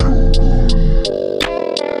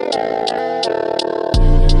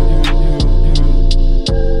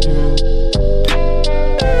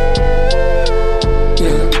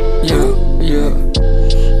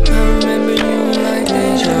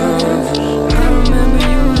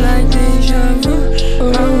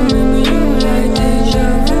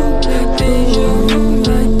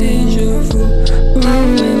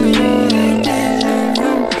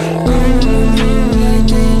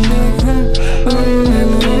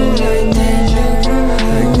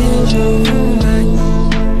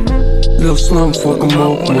come fuck 'em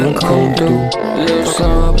up when I come through. Little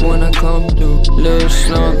slump when I come through. Little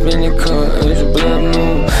slump in the car, it's a blood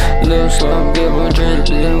moon. Little slump, get one drink,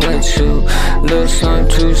 then wet you. Little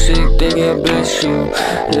slump too sick, they get bless you.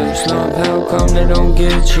 Little slump, how come they don't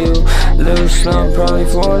get you? Little slump probably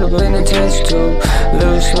fall up in the test tube.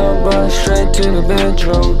 Little slump run straight to the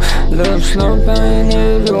bedroom. Little slump, I ain't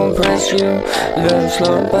here to impress you. Little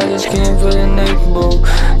slump, I just came for the neck boo.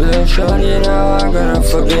 Little shorty, now I gotta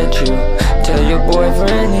forget you. Tell your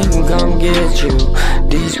boyfriend he can come get you.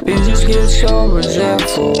 These bitches get so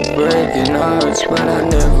resentful, breaking hearts, but I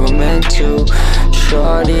never meant to.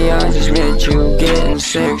 Shorty, I just met you, getting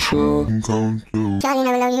sexual. Come through. Shorty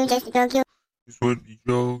never love you, just a drug you. It's what the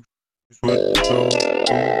jokes. It's what the jokes.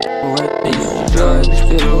 What these drugs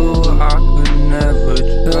do, I could never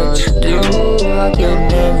trust you. I could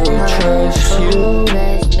never trust you.